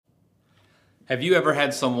Have you ever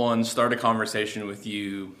had someone start a conversation with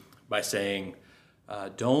you by saying,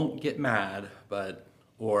 don't get mad,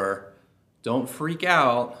 or don't freak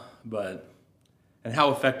out, and how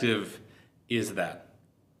effective is that?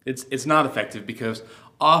 It's not effective because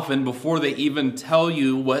often before they even tell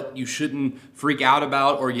you what you shouldn't freak out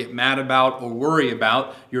about or get mad about or worry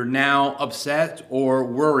about, you're now upset or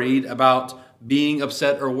worried about being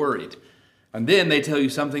upset or worried. And then they tell you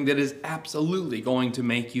something that is absolutely going to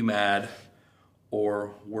make you mad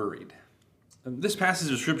or worried. This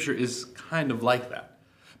passage of Scripture is kind of like that.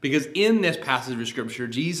 Because in this passage of Scripture,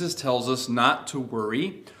 Jesus tells us not to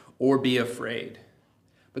worry or be afraid.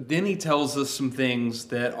 But then he tells us some things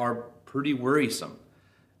that are pretty worrisome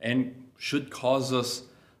and should cause us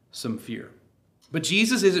some fear. But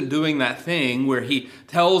Jesus isn't doing that thing where he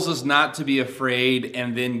tells us not to be afraid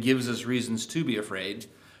and then gives us reasons to be afraid.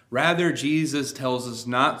 Rather, Jesus tells us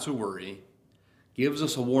not to worry, gives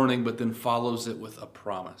us a warning, but then follows it with a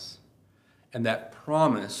promise. And that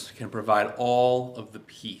promise can provide all of the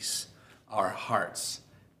peace our hearts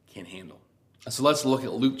can handle. So let's look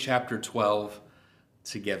at Luke chapter 12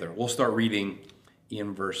 together. We'll start reading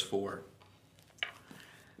in verse 4.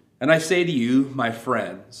 And I say to you, my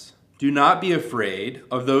friends, do not be afraid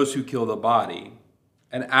of those who kill the body,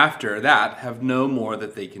 and after that have no more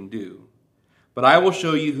that they can do. But I will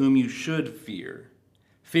show you whom you should fear.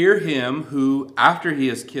 Fear him who, after he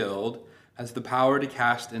is killed, has the power to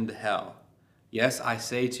cast into hell. Yes, I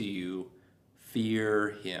say to you,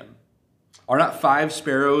 fear him. Are not 5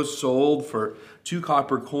 sparrows sold for 2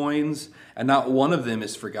 copper coins, and not one of them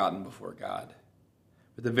is forgotten before God?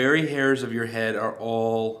 But the very hairs of your head are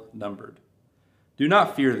all numbered. Do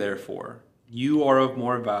not fear, therefore. You are of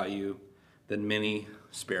more value than many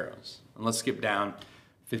sparrows. And let's skip down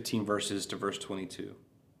 15 verses to verse 22.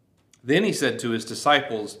 Then he said to his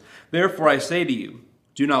disciples, therefore I say to you,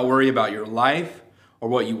 do not worry about your life or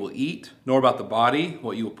what you will eat, nor about the body,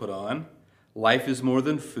 what you will put on. Life is more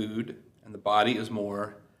than food, and the body is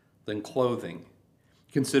more than clothing.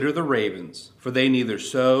 Consider the ravens, for they neither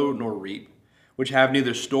sow nor reap, which have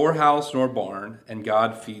neither storehouse nor barn, and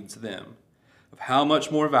God feeds them. Of how much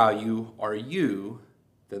more value are you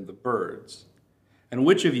than the birds? And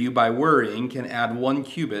which of you, by worrying, can add 1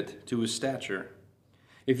 cubit to his stature?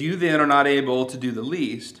 If you then are not able to do the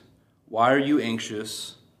least, why are you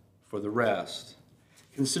anxious for the rest?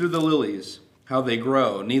 Consider the lilies, how they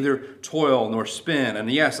grow, neither toil nor spin.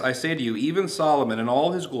 And yes, I say to you, even Solomon in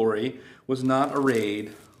all his glory was not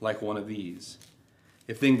arrayed like one of these.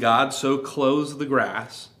 If then God so clothes the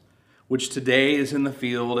grass, which today is in the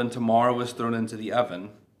field and tomorrow is thrown into the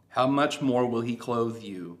oven, how much more will he clothe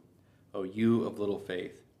you, O you of little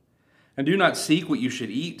faith? And do not seek what you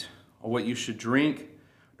should eat or what you should drink,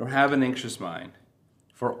 nor have an anxious mind.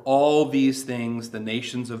 For all these things the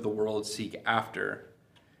nations of the world seek after,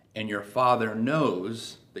 and your Father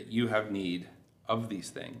knows that you have need of these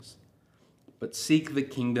things. But seek the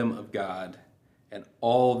kingdom of God, and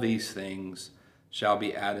all these things shall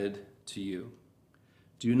be added to you.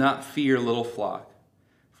 Do not fear, little flock,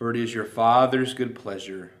 for it is your Father's good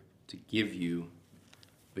pleasure to give you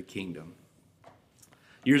the kingdom.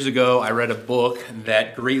 Years ago, I read a book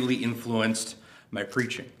that greatly influenced my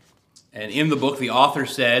preaching. And in the book, the author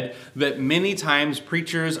said that many times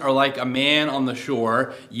preachers are like a man on the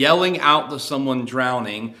shore yelling out to someone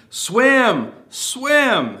drowning, swim,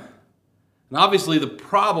 swim. And obviously the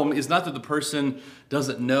problem is not that the person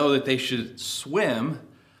doesn't know that they should swim.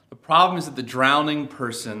 The problem is that the drowning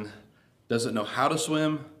person doesn't know how to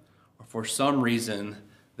swim, or for some reason,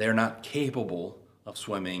 they're not capable of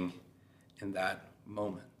swimming in that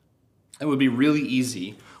moment. It would be really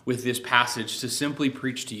easy with this passage to simply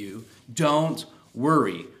preach to you, don't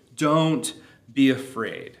worry, don't be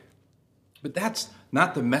afraid. But that's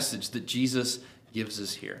not the message that Jesus gives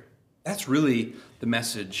us here. That's really the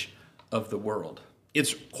message of the world.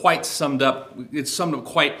 It's summed up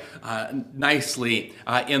quite nicely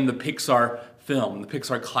in the Pixar film, the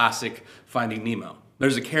Pixar classic Finding Nemo.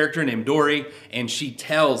 There's a character named Dory, and she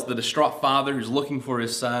tells the distraught father who's looking for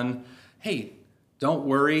his son, hey, don't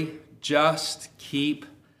worry, just keep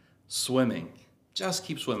swimming. Just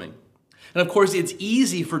keep swimming. And of course, it's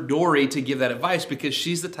easy for Dory to give that advice because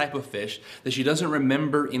she's the type of fish that she doesn't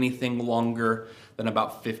remember anything longer than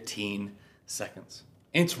about 15 seconds.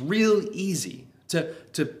 And it's real easy to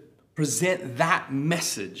present that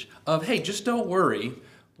message of, hey, just don't worry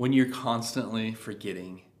when you're constantly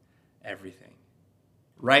forgetting everything.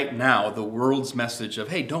 Right now, the world's message of,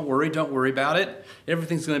 hey, don't worry about it.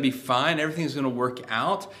 Everything's going to be fine. Everything's going to work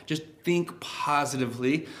out. Just think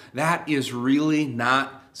positively. That is really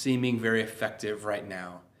not seeming very effective right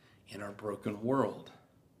now in our broken world.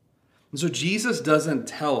 And so Jesus doesn't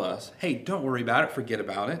tell us, hey, don't worry about it, forget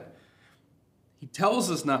about it. He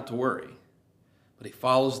tells us not to worry, but he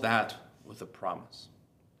follows that with a promise.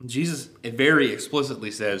 Jesus very explicitly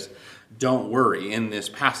says, don't worry in this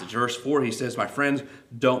passage. Verse 4, he says, my friends,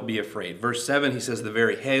 don't be afraid. Verse 7, he says, the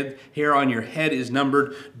very hair on your head is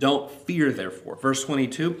numbered. Don't fear, therefore. Verse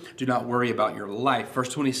 22, do not worry about your life. Verse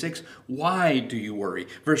 26, why do you worry?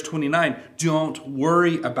 Verse 29, don't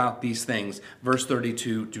worry about these things. Verse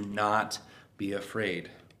 32, do not be afraid.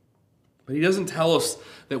 But he doesn't tell us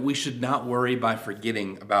that we should not worry by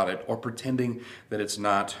forgetting about it or pretending that it's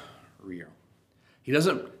not real. He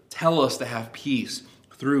doesn't tell us to have peace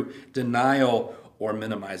through denial or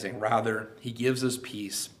minimizing. Rather, he gives us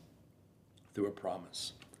peace through a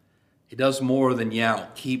promise. He does more than yell,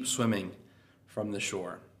 keep swimming from the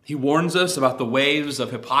shore. He warns us about the waves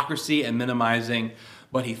of hypocrisy and minimizing,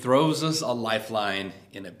 but he throws us a lifeline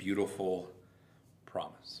in a beautiful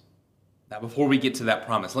promise. Now, before we get to that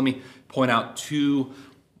promise, let me point out two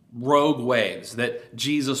rogue waves that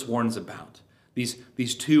Jesus warns about.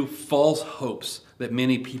 These two false hopes that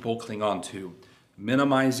many people cling on to,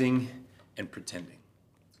 minimizing and pretending.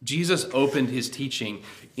 Jesus opened his teaching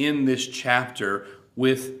in this chapter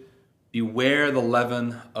with beware the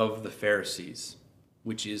leaven of the Pharisees,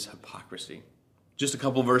 which is hypocrisy. Just a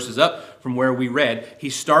couple verses up from where we read, he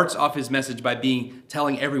starts off his message by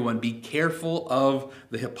telling everyone, be careful of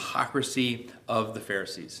the hypocrisy of the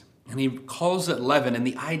Pharisees. And he calls it leaven, and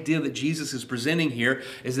the idea that Jesus is presenting here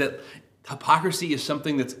is that hypocrisy is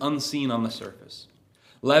something that's unseen on the surface.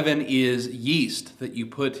 Leaven is yeast that you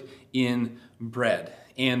put in bread.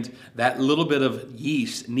 And that little bit of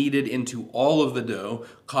yeast needed into all of the dough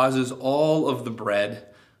causes all of the bread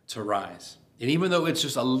to rise. And even though it's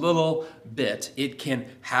just a little bit, it can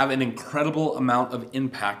have an incredible amount of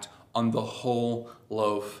impact on the whole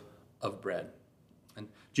loaf of bread. And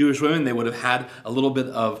Jewish women, they would have had a little bit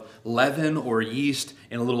of leaven or yeast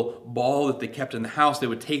in a little ball that they kept in the house. They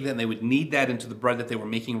would take that and they would knead that into the bread that they were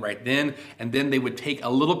making right then. And then they would take a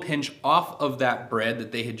little pinch off of that bread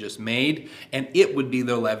that they had just made, and it would be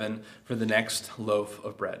their leaven for the next loaf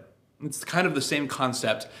of bread. It's kind of the same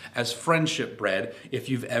concept as friendship bread if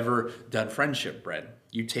you've ever done friendship bread.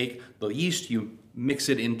 You take the yeast, you mix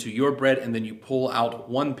it into your bread, and then you pull out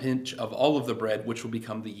one pinch of all of the bread, which will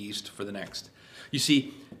become the yeast for the next. You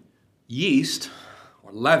see, yeast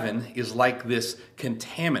or leaven is like this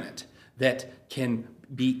contaminant that can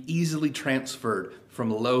be easily transferred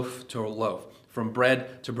from loaf to loaf, from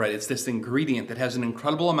bread to bread. It's this ingredient that has an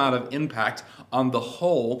incredible amount of impact on the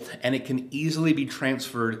whole, and it can easily be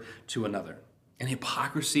transferred to another. And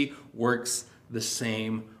hypocrisy works the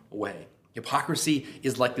same way. Hypocrisy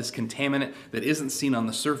is like this contaminant that isn't seen on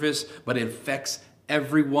the surface, but it affects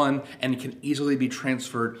everyone and can easily be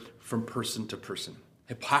transferred from person to person.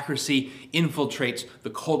 Hypocrisy infiltrates the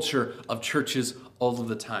culture of churches all of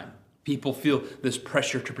the time. People feel this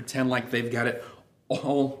pressure to pretend like they've got it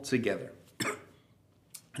all together.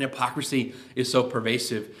 And hypocrisy is so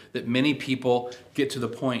pervasive that many people get to the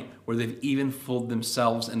point where they've even fooled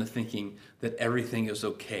themselves into thinking that everything is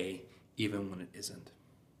okay, even when it isn't.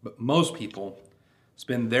 But most people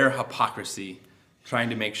spend their hypocrisy trying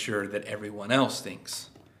to make sure that everyone else thinks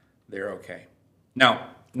they're okay.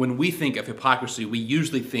 Now, when we think of hypocrisy, we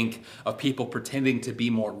usually think of people pretending to be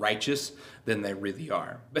more righteous than they really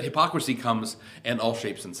are. But hypocrisy comes in all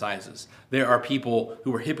shapes and sizes. There are people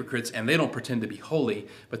who are hypocrites and they don't pretend to be holy,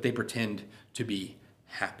 but they pretend to be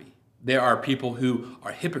happy. There are people who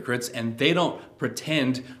are hypocrites and they don't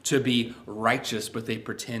pretend to be righteous, but they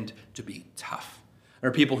pretend to be tough. There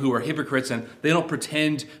are people who are hypocrites and they don't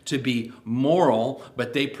pretend to be moral,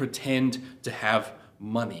 but they pretend to have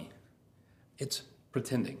money. It's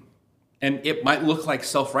pretending. And it might look like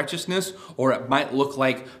self-righteousness, or it might look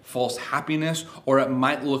like false happiness, or it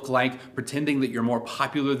might look like pretending that you're more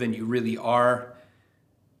popular than you really are.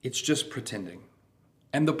 It's just pretending.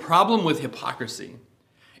 And the problem with hypocrisy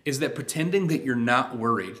is that pretending that you're not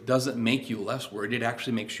worried doesn't make you less worried. It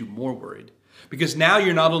actually makes you more worried. Because now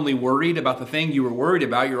you're not only worried about the thing you were worried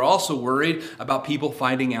about, you're also worried about people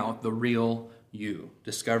finding out the real you,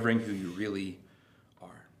 discovering who you really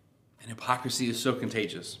are. And hypocrisy is so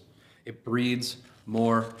contagious. It breeds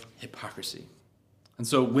more hypocrisy. And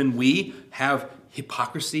so when we have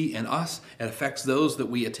hypocrisy in us, it affects those that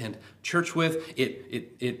we attend church with.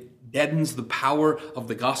 It deadens the power of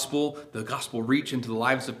the gospel reach into the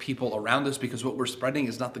lives of people around us, because what we're spreading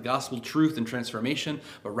is not the gospel truth and transformation,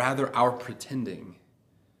 but rather our pretending.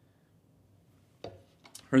 I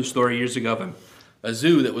heard a story years ago of a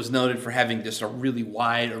zoo that was noted for having just a really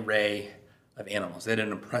wide array of animals. They had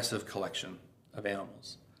an impressive collection of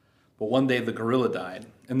animals. But one day the gorilla died.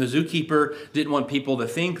 And the zookeeper didn't want people to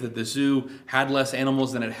think that the zoo had less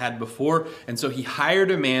animals than it had before. And so he hired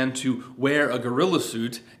a man to wear a gorilla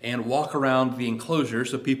suit and walk around the enclosure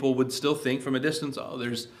so people would still think from a distance, oh,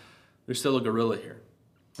 there's still a gorilla here.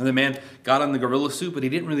 And the man got on the gorilla suit, but he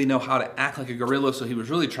didn't really know how to act like a gorilla, so he was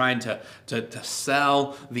really trying to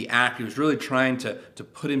sell the act. He was really trying to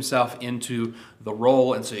put himself into the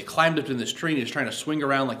role. And so he climbed up in this tree, and he was trying to swing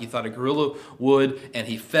around like he thought a gorilla would, and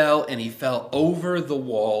he fell over the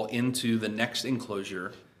wall into the next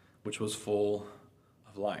enclosure, which was full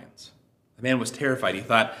of lions. The man was terrified. He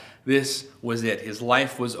thought this was it. His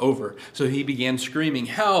life was over. So he began screaming,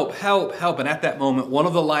 "Help, help, help." And at that moment, one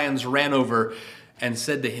of the lions ran over and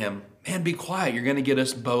said to him, "Man, be quiet. You're going to get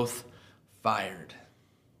us both fired."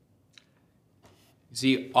 You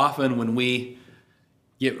see, often when we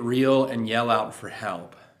get real and yell out for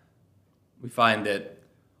help, we find that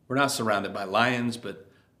we're not surrounded by lions, but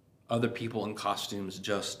other people in costumes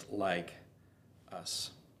just like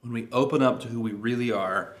us. When we open up to who we really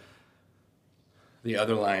are, the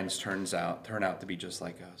other lions turn out to be just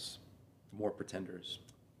like us, more pretenders.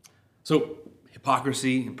 So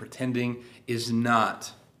hypocrisy and pretending is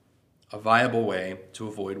not a viable way to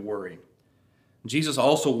avoid worry. Jesus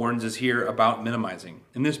also warns us here about minimizing.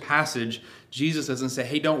 In this passage, Jesus doesn't say,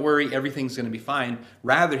 hey, don't worry, everything's going to be fine.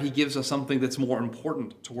 Rather, he gives us something that's more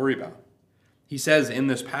important to worry about. He says in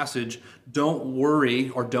this passage, don't worry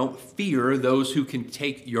or don't fear those who can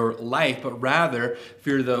take your life, but rather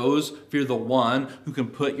fear the one who can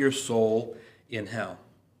put your soul in hell.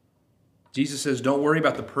 Jesus says, don't worry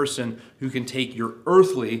about the person who can take your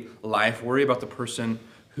earthly life. Worry about the person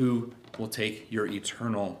who will take your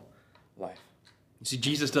eternal life. You see,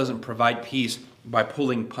 Jesus doesn't provide peace by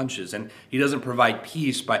pulling punches, and he doesn't provide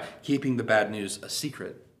peace by keeping the bad news a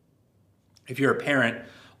secret. If you're a parent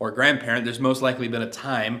or a grandparent, there's most likely been a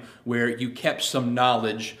time where you kept some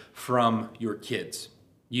knowledge from your kids.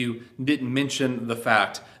 You didn't mention the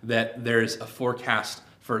fact that there's a forecast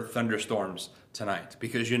for thunderstorms tonight,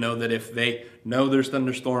 because you know that if they know there's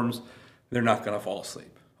thunderstorms, they're not going to fall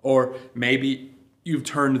asleep. Or maybe you've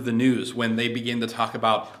turned the news when they begin to talk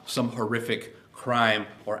about some horrific crime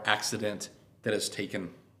or accident that has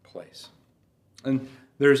taken place. And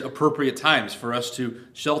there's appropriate times for us to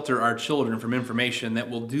shelter our children from information that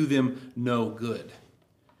will do them no good.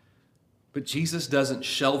 But Jesus doesn't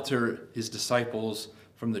shelter his disciples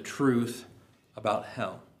from the truth about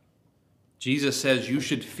hell. Jesus says you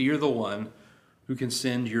should fear the one who can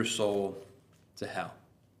send your soul to hell.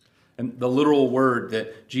 And the literal word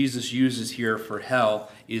that Jesus uses here for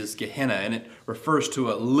hell is Gehenna, and it refers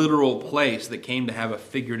to a literal place that came to have a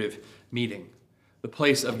figurative meaning. The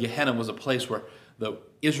place of Gehenna was a place where the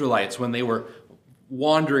Israelites, when they were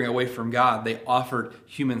wandering away from God, they offered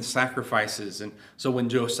human sacrifices. And so when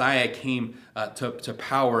Josiah came to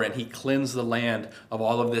power and he cleansed the land of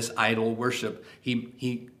all of this idol worship,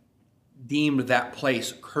 he deemed that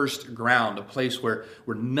place cursed ground, a place where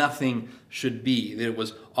nothing should be, that it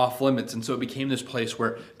was off limits. And so it became this place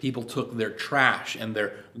where people took their trash and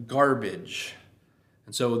their garbage.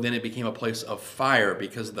 And so then it became a place of fire,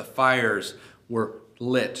 because the fires were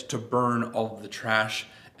lit to burn all of the trash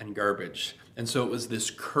and garbage. And so it was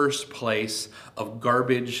this cursed place of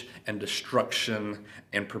garbage and destruction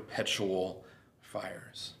and perpetual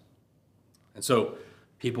fires. And so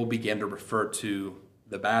people began to refer to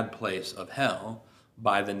the bad place of hell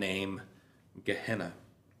by the name Gehenna.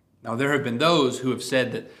 Now, there have been those who have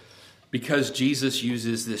said that because Jesus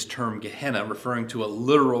uses this term Gehenna, referring to a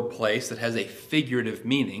literal place that has a figurative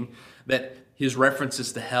meaning, that his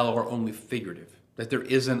references to hell are only figurative, that there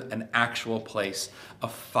isn't an actual place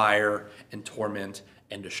of fire and torment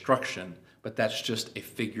and destruction, but that's just a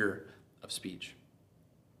figure of speech.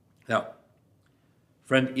 Now,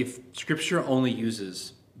 friend, if Scripture only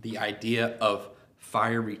uses the idea of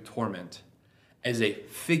fiery torment as a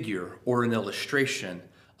figure or an illustration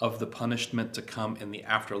of the punishment to come in the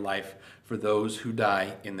afterlife for those who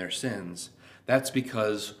die in their sins, that's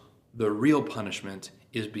because the real punishment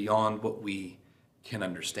is beyond what we can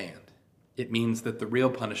understand. It means that the real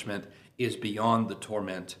punishment is beyond the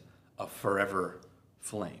torment of forever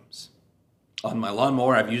flames. On my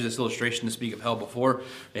lawnmower, I've used this illustration to speak of hell before.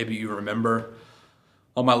 Maybe you remember.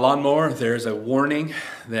 On my lawnmower, there's a warning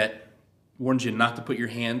that warns you not to put your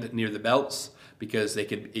hand near the belts, because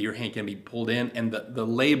your hand can be pulled in, and the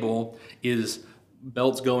label is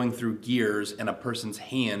belts going through gears and a person's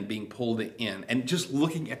hand being pulled in. And just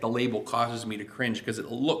looking at the label causes me to cringe because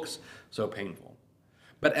it looks so painful.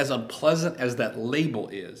 But as unpleasant as that label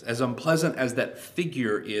is, as unpleasant as that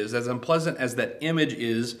figure is, as unpleasant as that image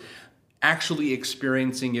is, actually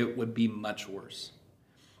experiencing it would be much worse.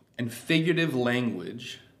 And figurative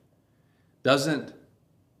language doesn't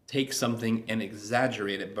take something and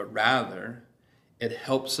exaggerate it, but rather it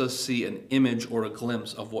helps us see an image or a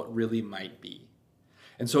glimpse of what really might be.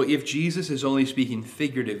 And so if Jesus is only speaking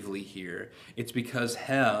figuratively here, it's because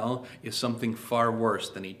hell is something far worse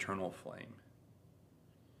than eternal flame.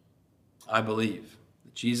 I believe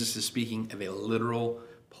that Jesus is speaking of a literal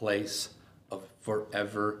place of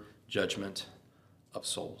forever judgment of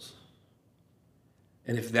souls.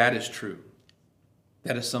 And if that is true,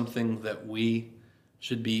 that is something that we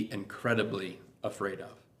should be incredibly afraid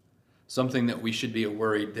of. Something that we should be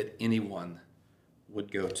worried that anyone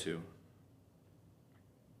would go to.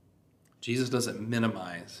 Jesus doesn't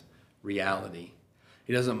minimize reality.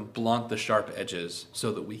 He doesn't blunt the sharp edges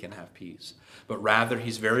so that we can have peace. But rather,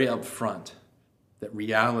 he's very upfront that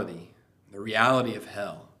reality, the reality of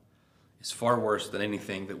hell, is far worse than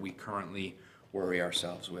anything that we currently worry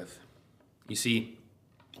ourselves with. You see,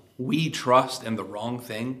 we trust in the wrong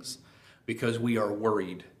things because we are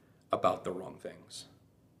worried about the wrong things.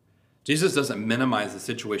 Jesus doesn't minimize the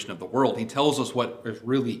situation of the world. He tells us what is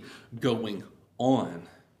really going on.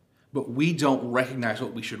 But we don't recognize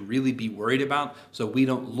what we should really be worried about, so we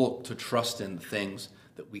don't look to trust in the things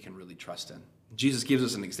that we can really trust in. Jesus gives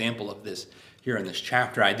us an example of this here in this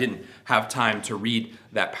chapter. I didn't have time to read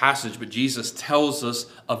that passage, but Jesus tells us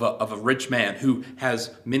of a rich man who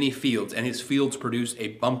has many fields, and his fields produce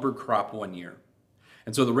a bumper crop one year.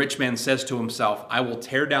 And so the rich man says to himself, I will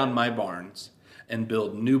tear down my barns and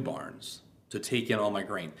build new barns to take in all my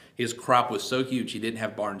grain. His crop was so huge, he didn't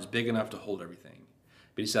have barns big enough to hold everything.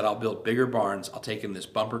 But he said, I'll build bigger barns, I'll take in this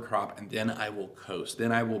bumper crop, and then I will coast.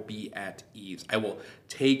 Then I will be at ease. I will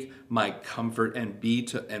take my comfort and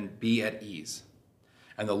be at ease.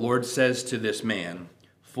 And the Lord says to this man,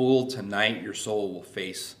 fool, tonight your soul will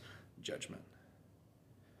face judgment.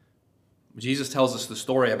 Jesus tells us the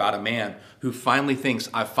story about a man who finally thinks,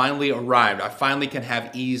 I finally arrived. I finally can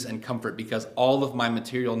have ease and comfort because all of my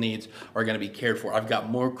material needs are going to be cared for. I've got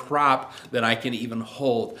more crop than I can even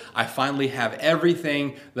hold. I finally have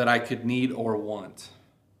everything that I could need or want.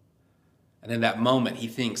 And in that moment, he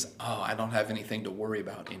thinks, I don't have anything to worry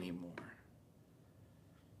about anymore.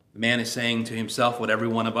 The man is saying to himself what every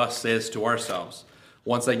one of us says to ourselves.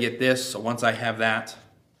 Once I get this, or once I have that,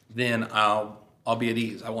 then I'll be at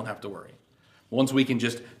ease. I won't have to worry. Once we can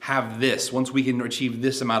just have this, once we can achieve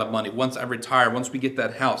this amount of money, once I retire, once we get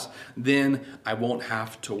that house, then I won't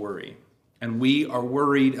have to worry. And we are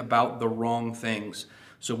worried about the wrong things,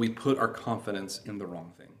 so we put our confidence in the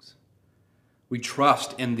wrong things. We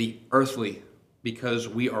trust in the earthly because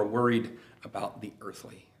we are worried about the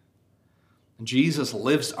earthly. Jesus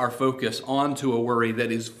lifts our focus onto a worry that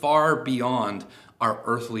is far beyond our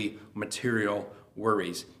earthly material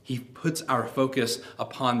worries. He puts our focus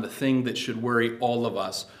upon the thing that should worry all of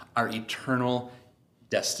us, our eternal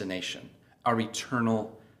destination, our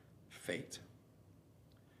eternal fate.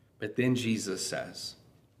 But then Jesus says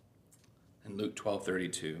in Luke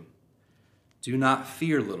 12:32, do not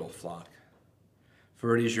fear, little flock,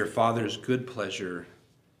 for it is your Father's good pleasure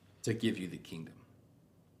to give you the kingdom.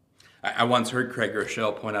 I once heard Craig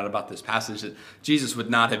Rochelle point out about this passage that Jesus would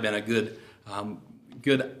not have been a good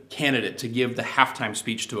candidate to give the halftime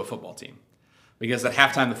speech to a football team. Because at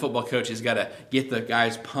halftime, the football coach has got to get the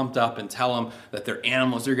guys pumped up and tell them that they're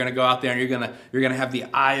animals. They're going to go out there and you're going to have the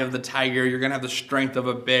eye of the tiger. You're going to have the strength of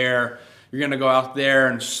a bear. You're going to go out there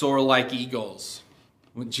and soar like eagles.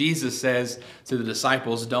 When Jesus says to the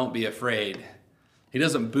disciples, don't be afraid, he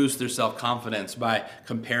doesn't boost their self-confidence by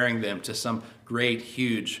comparing them to some great,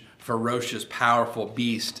 huge, ferocious, powerful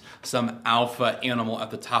beast, some alpha animal at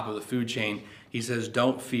the top of the food chain. He says,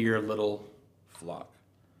 don't fear, little flock.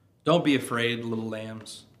 Don't be afraid, little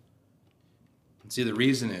lambs. And see, the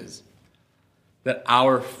reason is that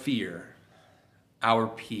our fear, our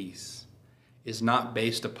peace, is not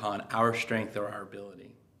based upon our strength or our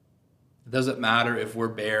ability. It doesn't matter if we're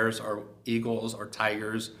bears or eagles or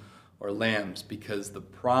tigers or lambs, because the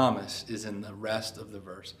promise is in the rest of the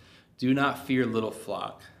verse. Do not fear, little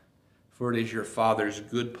flock, for it is your Father's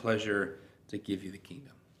good pleasure to give you the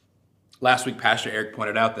kingdom. Last week, Pastor Eric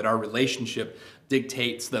pointed out that our relationship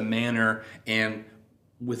dictates the manner and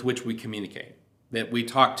with which we communicate. That we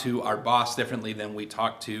talk to our boss differently than we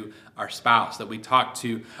talk to our spouse. That we talk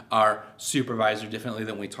to our supervisor differently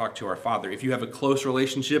than we talk to our father. If you have a close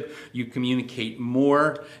relationship, you communicate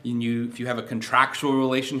more. If you have a contractual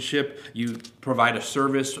relationship, you provide a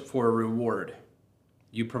service for a reward.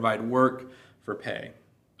 You provide work for pay.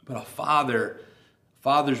 But a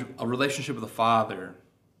relationship with a father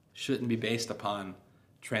shouldn't be based upon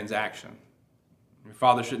transaction. Your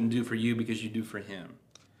father shouldn't do for you because you do for him.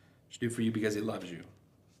 He should do for you because he loves you.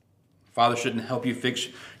 Father shouldn't help you fix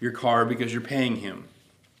your car because you're paying him.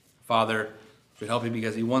 Father should help you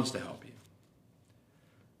because he wants to help you.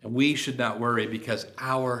 And we should not worry because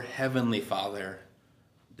our Heavenly Father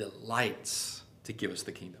delights to give us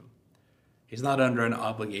the kingdom. He's not under an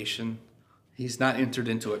obligation. He's not entered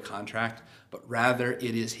into a contract, but rather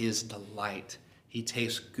it is his delight. He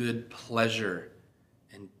takes good pleasure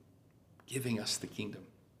in giving us the kingdom.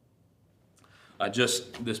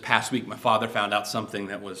 Just this past week, my father found out something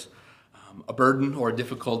that was a burden or a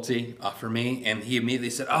difficulty for me, and he immediately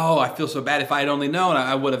said, "Oh, I feel so bad. If I had only known,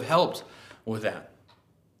 I would have helped with that."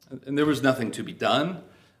 And there was nothing to be done.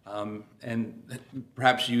 And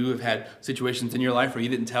perhaps you have had situations in your life where you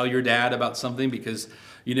didn't tell your dad about something because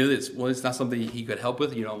you knew that it's not something he could help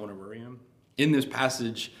with. You don't want to worry him. In this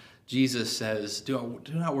passage, Jesus says, do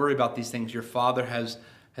not worry about these things. Your Father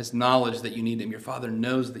has knowledge that you need them. Your Father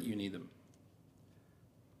knows that you need them.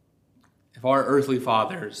 If our earthly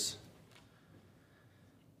fathers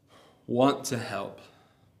want to help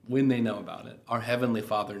when they know about it, our Heavenly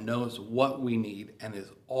Father knows what we need and is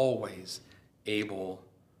always able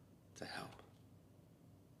to help.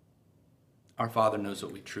 Our Father knows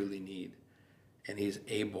what we truly need, and He's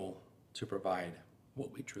able to provide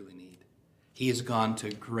what we truly need. He has gone to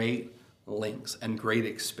great lengths and great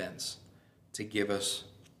expense to give us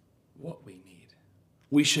what we need.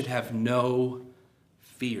 We should have no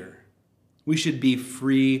fear. We should be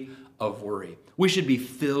free of worry. We should be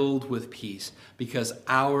filled with peace because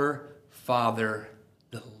our Father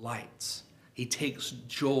delights. He takes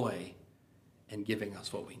joy in giving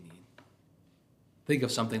us what we need. Think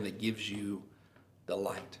of something that gives you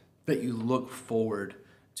delight, that you look forward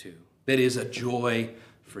to, that is a joy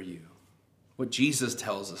for you. What Jesus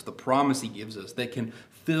tells us, the promise he gives us that can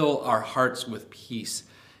fill our hearts with peace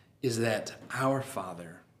is that our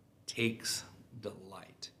Father takes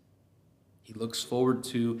delight. He looks forward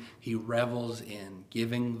to, he revels in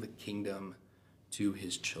giving the kingdom to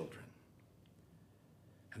his children.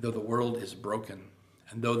 And though the world is broken,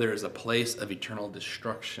 and though there is a place of eternal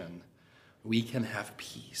destruction, we can have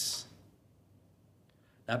peace.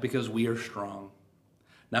 Not because we are strong,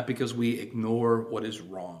 not because we ignore what is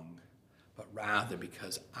wrong, but rather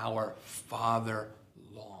because our Father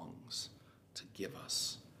longs to give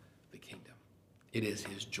us the kingdom. It is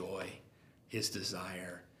his joy, his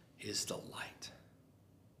desire, his delight.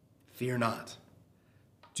 Fear not.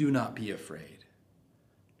 Do not be afraid.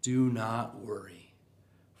 Do not worry,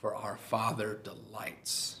 for our Father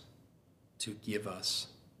delights to give us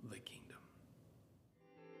the kingdom.